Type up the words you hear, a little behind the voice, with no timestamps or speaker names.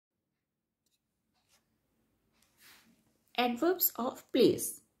Adverbs of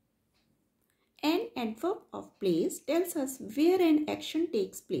place. An adverb of place tells us where an action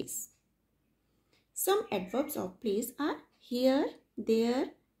takes place. Some adverbs of place are here, there,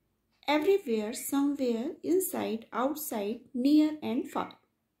 everywhere, somewhere, inside, outside, near and far.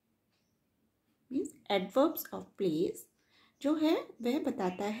 Means adverbs of place जो है वह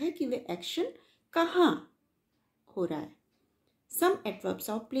बताता है कि वह action कहाँ हो रहा है. Some adverbs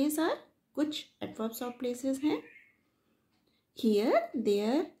of place are, कुछ adverbs of places हैं here,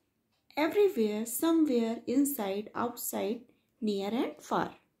 there, everywhere, somewhere, inside, outside, near and far.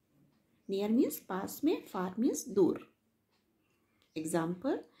 Near means पास में, far means दूर.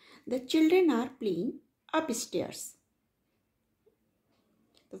 Example, the children are playing upstairs.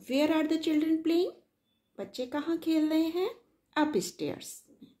 So where are the children playing? बच्चे कहाँ खेल रहे हैं? Upstairs.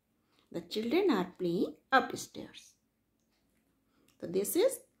 The children are playing upstairs. So this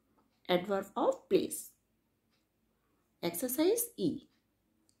is adverb of place. Exercise E.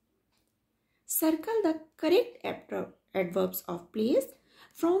 Circle the correct adverbs of place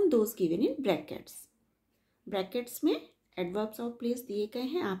from those given in brackets. Brackets में adverbs of place दिए गए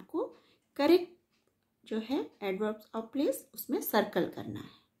हैं, आपको correct जो है adverbs of place उसमें circle करना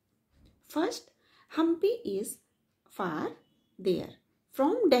है. First, Hampi is far there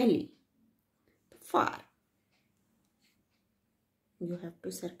from Delhi. Far. You have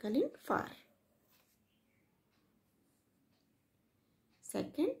to circle in far.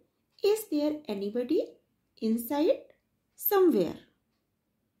 Second, is there anybody inside somewhere?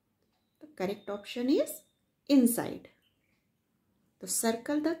 The correct option is inside. So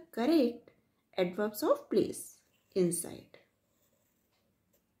circle the correct adverbs of place. Inside.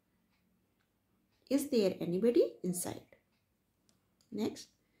 Is there anybody inside? Next,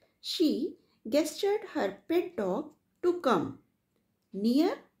 she gestured her pet dog to come.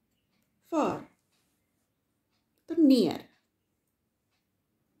 Near, far. So near.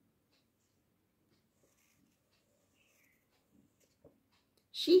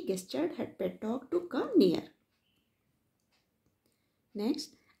 She gestured her pet dog to come near.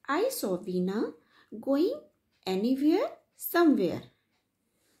 Next, I saw Veena going anywhere, somewhere.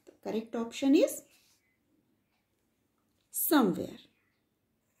 The correct option is somewhere.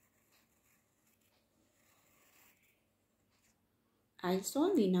 I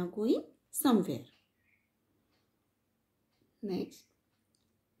saw Veena going somewhere. Next,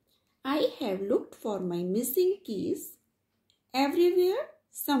 I have looked for my missing keys everywhere,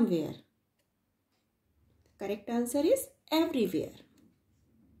 somewhere. The correct answer is everywhere.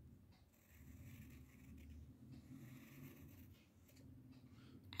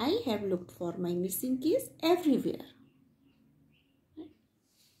 I have looked for my missing keys everywhere.